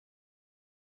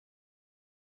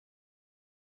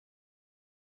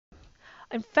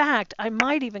In fact, I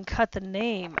might even cut the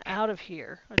name out of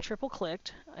here. I triple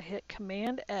clicked. I hit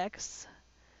Command X.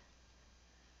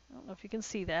 I don't know if you can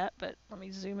see that, but let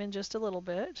me zoom in just a little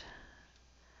bit.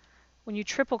 When you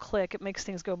triple click, it makes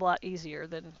things go a lot easier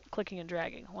than clicking and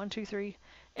dragging. 1, 2, 3,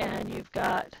 and you've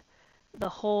got the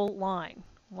whole line.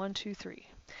 1, 2, 3.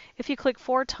 If you click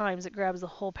 4 times, it grabs the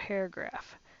whole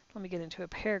paragraph. Let me get into a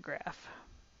paragraph.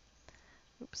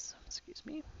 Oops, excuse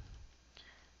me.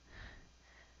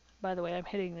 By the way, I'm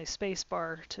hitting the space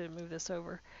bar to move this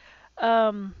over.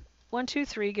 1, 2,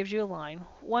 3 gives you a line.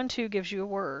 1, 2 gives you a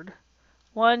word.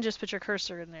 1, just put your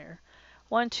cursor in there.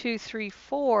 1, 2, 3,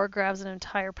 4 grabs an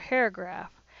entire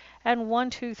paragraph. And 1,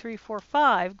 2, 3, 4,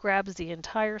 5 grabs the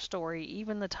entire story,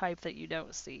 even the type that you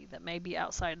don't see, that may be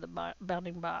outside the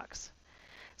bounding box.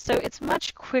 So it's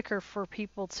much quicker for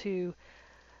people to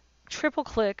triple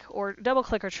click or double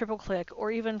click or triple click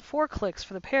or even 4 clicks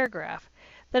for the paragraph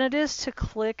than it is to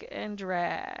click and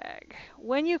drag.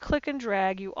 When you click and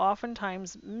drag, you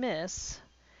oftentimes miss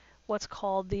what's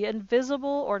called the invisible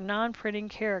or non-printing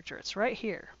character. It's right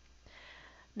here.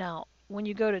 Now, when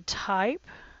you go to Type,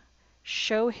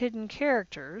 Show Hidden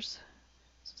Characters,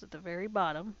 this is at the very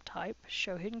bottom, Type,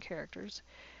 Show Hidden Characters,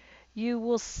 you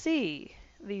will see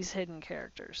these hidden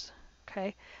characters.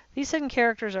 Okay, these hidden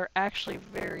characters are actually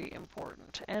very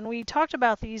important, and we talked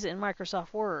about these in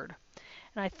Microsoft Word.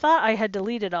 And I thought I had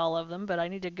deleted all of them, but I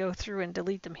need to go through and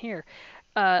delete them here.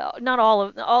 Not all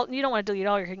of all. You don't want to delete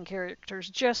all your hidden characters,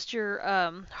 just your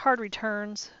hard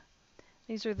returns.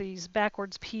 These are these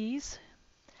backwards P's.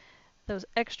 Those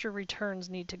extra returns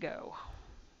need to go.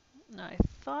 Now, I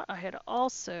thought I had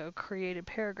also created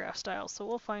paragraph styles, so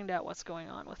we'll find out what's going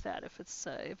on with that, if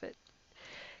it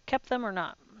kept them or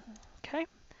not. Okay.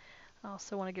 I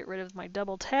also want to get rid of my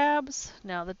double tabs.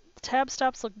 Now the tab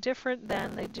stops look different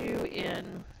than they do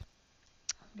in,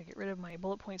 I'm going to get rid of my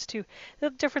bullet points too. They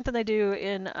look different than they do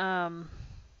in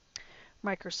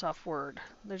Microsoft Word.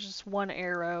 There's just one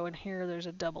arrow, and here there's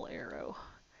a double arrow.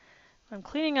 I'm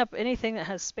cleaning up anything that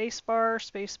has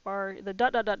spacebar. The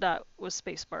dot dot dot dot was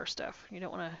spacebar stuff. You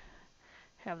don't want to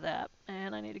have that.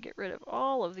 And I need to get rid of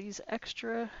all of these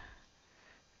extra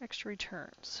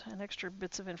returns and extra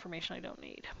bits of information I don't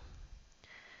need.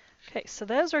 Okay, so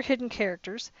those are hidden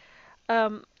characters.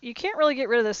 You can't really get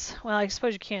rid of this. Well, I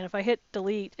suppose you can. If I hit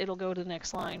delete, it'll go to the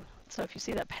next line. So if you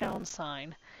see that pound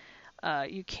sign,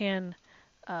 you can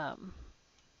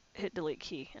hit delete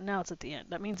key. And now it's at the end.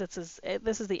 That means this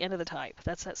is the end of the type.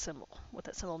 That's that symbol, what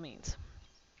that symbol means.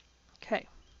 Okay.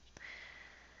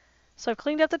 So I've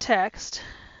cleaned up the text.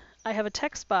 I have a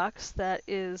text box that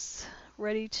is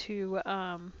ready to,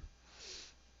 I'm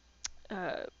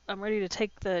ready to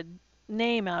take the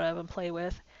name out of and play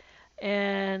with.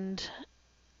 And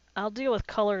I'll deal with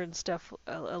color and stuff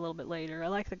a little bit later. I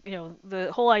like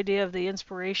the whole idea of the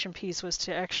inspiration piece was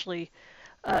to actually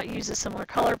use a similar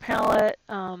color palette,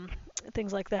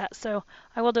 things like that. So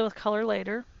I will deal with color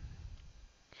later.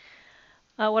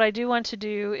 What I do want to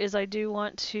do is I do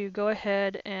want to go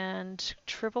ahead and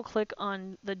triple click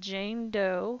on the Jane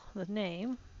Doe, the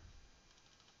name.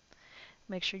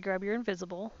 Make sure you grab your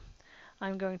invisible.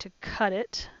 I'm going to cut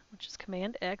it, which is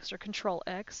Command X or Control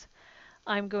X.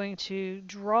 I'm going to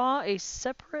draw a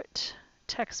separate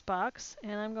text box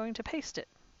and I'm going to paste it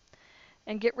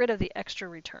and get rid of the extra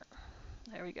return.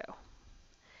 There we go.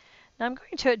 Now I'm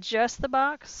going to adjust the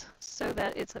box so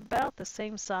that it's about the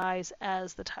same size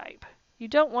as the type. You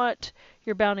don't want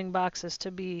your bounding boxes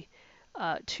to be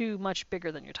too much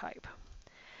bigger than your type.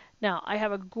 Now I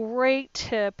have a great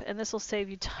tip, and this will save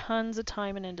you tons of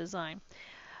time in InDesign.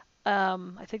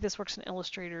 I think this works in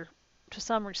Illustrator to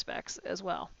some respects as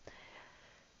well.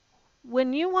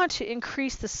 When you want to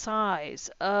increase the size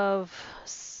of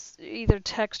either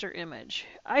text or image,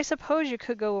 I suppose you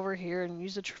could go over here and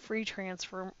use the free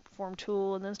transform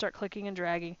tool and then start clicking and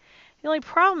dragging. The only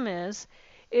problem is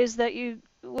that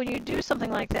when you do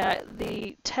something like that,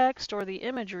 the text or the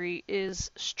imagery is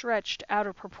stretched out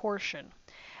of proportion.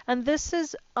 And this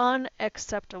is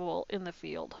unacceptable in the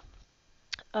field.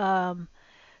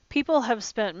 People have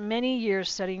spent many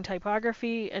years studying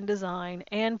typography and design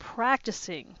and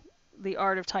practicing the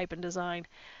art of type and design,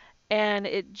 and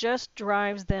it just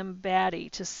drives them batty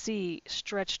to see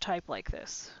stretched type like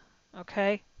this.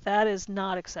 Okay, that is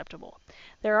not acceptable.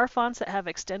 There are fonts that have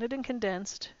extended and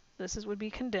condensed. This would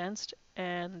be condensed,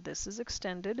 and this is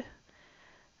extended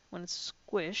when it's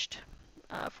squished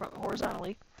from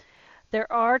horizontally.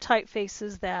 There are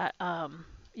typefaces that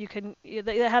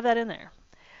they have that in there.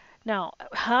 Now,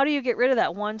 how do you get rid of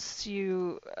that once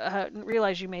you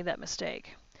realize you made that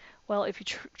mistake? Well, if you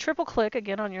triple click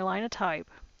again on your line of type,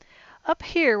 up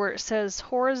here where it says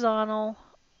horizontal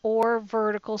or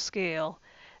vertical scale,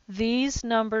 these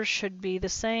numbers should be the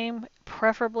same,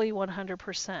 preferably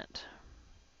 100%.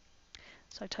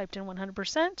 So I typed in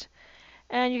 100%,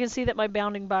 and you can see that my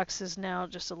bounding box is now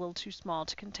just a little too small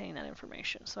to contain that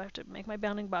information. So I have to make my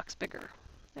bounding box bigger.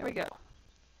 There we go.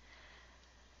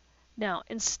 Now,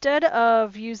 instead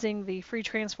of using the free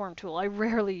transform tool, I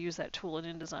rarely use that tool in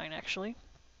InDesign actually.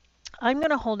 I'm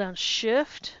going to hold down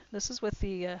Shift. This is with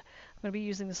the, I'm going to be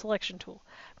using the selection tool.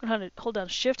 I'm going to hold down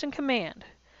Shift and Command.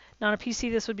 Now on a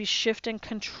PC this would be Shift and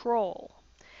Control.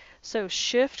 So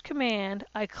Shift Command,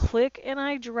 I click and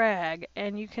I drag,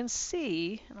 and you can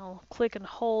see, and I'll click and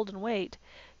hold and wait,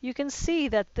 you can see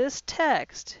that this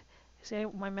text, see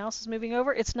my mouse is moving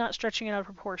over, it's not stretching it out of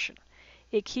proportion.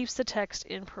 It keeps the text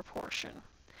in proportion.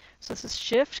 So this is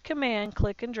Shift Command,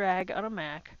 click and drag on a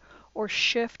Mac, or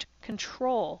Shift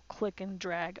Control, click and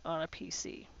drag on a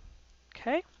PC.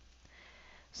 Okay?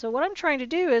 So what I'm trying to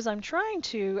do is I'm trying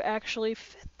to actually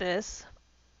fit this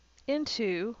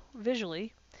into,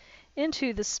 visually,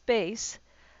 into the space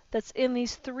that's in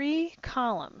these 3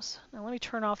 columns. Now let me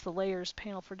turn off the layers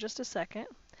panel for just a second.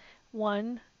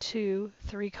 1, 2,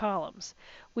 3 columns.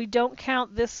 We don't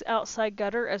count this outside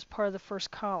gutter as part of the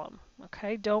first column.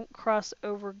 Okay, don't cross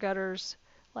over gutters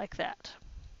like that.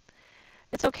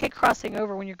 It's okay crossing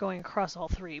over when you're going across all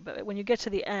 3, but when you get to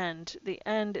the end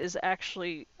is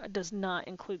actually does not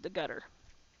include the gutter.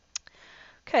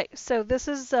 Okay, so this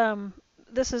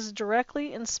is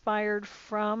directly inspired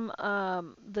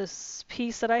from this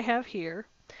piece that I have here.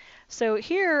 So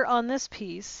here on this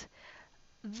piece,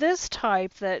 this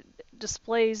type that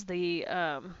displays the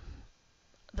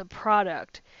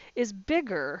product is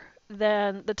bigger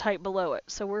than the type below it.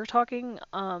 So we're talking,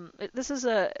 this is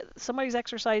somebody's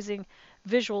exercising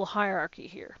visual hierarchy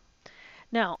here.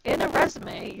 Now, in a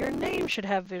resume, your name should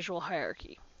have visual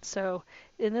hierarchy. So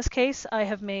in this case, I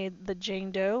have made the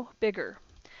Jane Doe bigger.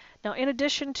 Now, in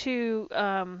addition to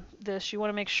this, you want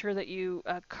to make sure that you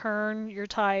kern your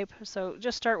type. So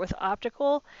just start with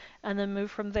optical and then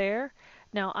move from there.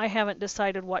 Now, I haven't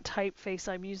decided what typeface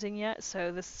I'm using yet,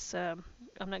 so this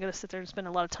I'm not going to sit there and spend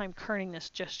a lot of time kerning this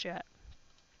just yet.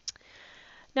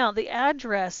 Now, the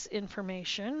address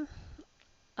information.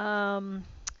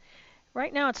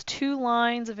 Right now, it's 2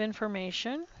 lines of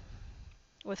information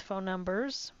with phone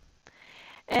numbers.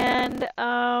 And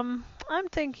I'm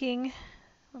thinking,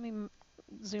 let me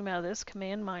zoom out of this,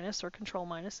 Command minus or Control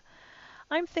minus.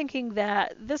 I'm thinking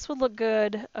that this would look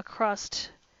good across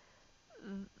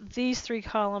these 3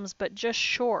 columns, but just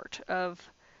short of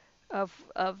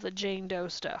the Jane Doe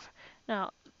stuff.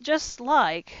 Now, just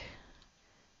like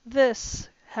this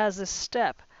has a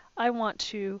step, I want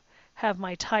to have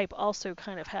my type also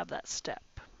kind of have that step.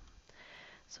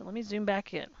 So let me zoom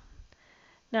back in.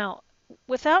 Now,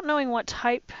 without knowing what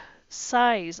type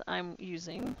size I'm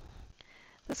using,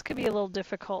 this could be a little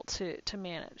difficult to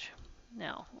manage.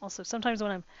 Now, also sometimes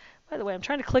when by the way, I'm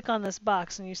trying to click on this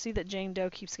box and you see that Jane Doe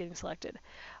keeps getting selected.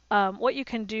 What you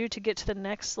can do to get to the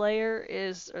next layer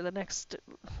is, or the next,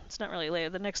 it's not really a layer,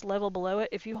 the next level below it,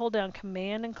 if you hold down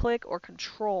Command and click or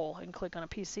Control and click on a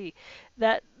PC,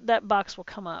 that box will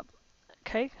come up.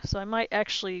 Okay, so I might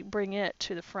actually bring it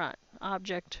to the front.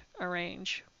 Object,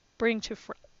 Arrange, bring to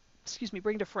front. Excuse me,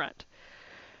 bring to front.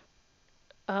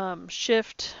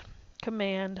 Shift,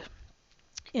 Command,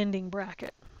 ending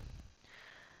bracket.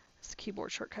 It's a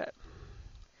keyboard shortcut.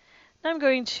 Now I'm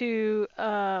going to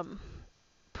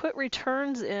put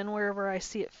returns in wherever I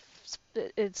see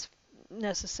it's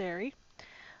necessary.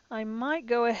 I might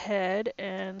go ahead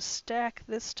and stack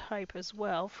this type as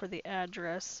well for the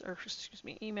address, or excuse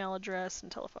me, email address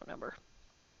and telephone number.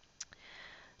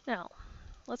 Now,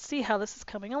 let's see how this is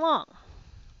coming along.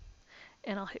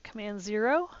 And I'll hit Command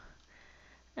 0,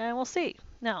 and we'll see.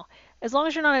 Now, as long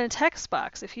as you're not in a text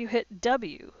box, if you hit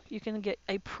W, you can get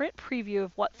a print preview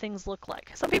of what things look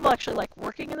like. Some people actually like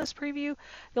working in this preview.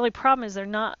 The only problem is they're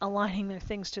not aligning their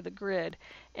things to the grid.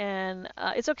 And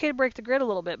it's okay to break the grid a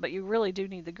little bit, but you really do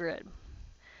need the grid.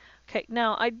 Okay,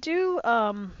 now I do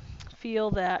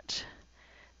feel that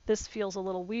this feels a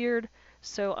little weird,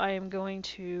 so I am going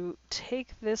to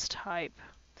take this type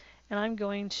and I'm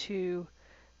going to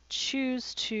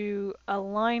choose to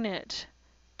align it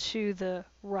to the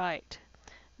right.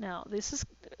 Now this is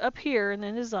up here in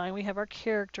the design, we have our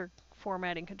character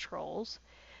formatting controls,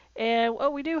 and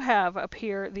what we do have up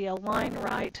here, the align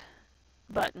right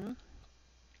button.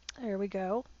 There we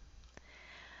go.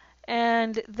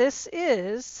 And this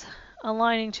is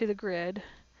aligning to the grid.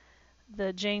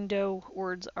 The Jane Doe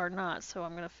words are not, so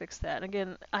I'm going to fix that.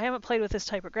 Again, I haven't played with this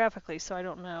typographically, so I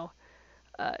don't know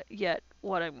yet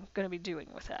what I'm going to be doing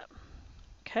with that.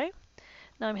 Okay,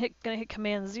 now I'm going to hit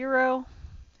Command 0,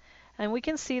 And we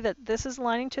can see that this is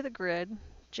aligning to the grid.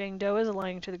 Jane Doe is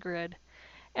aligning to the grid.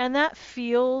 And that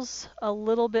feels a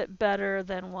little bit better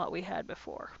than what we had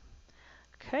before.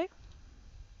 Okay.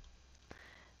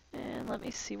 And let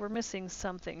me see, we're missing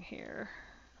something here.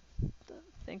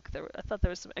 I thought there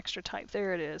was some extra type.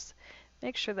 There it is.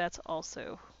 Make sure that's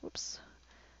also, whoops,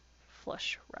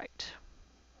 flush right.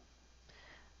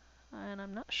 And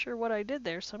I'm not sure what I did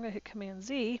there, so I'm going to hit Command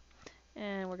Z,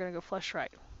 and we're going to go flush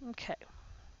right. Okay.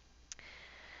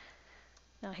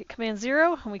 Now hit Command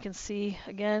 0, and we can see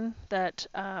again that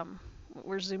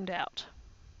we're zoomed out.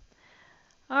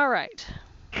 All right.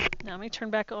 Now let me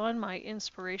turn back on my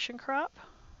inspiration crop.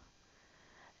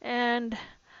 And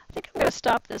I think I'm going to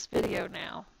stop this video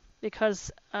now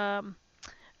because of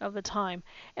the time.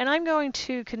 And I'm going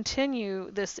to continue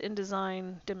this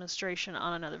InDesign demonstration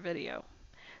on another video.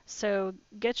 So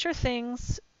get your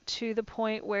things to the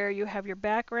point where you have your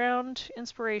background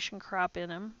inspiration crop in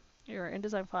them, your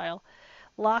InDesign file.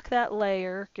 Lock that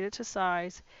layer, get it to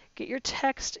size, get your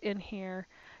text in here,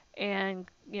 and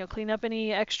clean up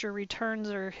any extra returns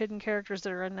or hidden characters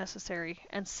that are unnecessary,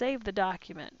 and save the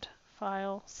document.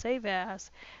 File, save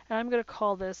as, and I'm going to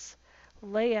call this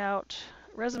layout,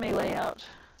 resume layout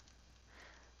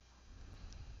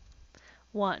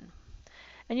 1.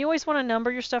 And you always want to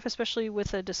number your stuff, especially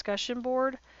with a discussion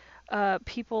board.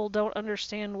 People don't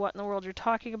understand what in the world you're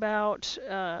talking about.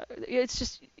 It's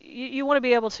just, you want to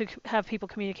be able to have people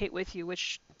communicate with you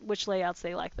which layouts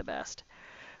they like the best.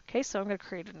 Okay, so I'm going to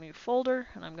create a new folder,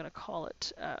 and I'm going to call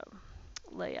it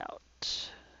layouts.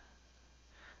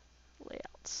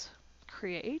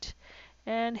 Create,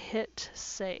 and hit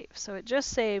save. So it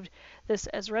just saved this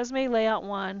as resume layout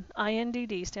 1.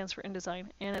 INDD stands for InDesign,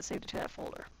 and it saved it to that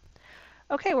folder.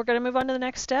 Okay, we're going to move on to the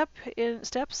next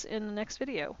steps in the next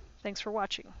video. Thanks for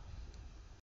watching.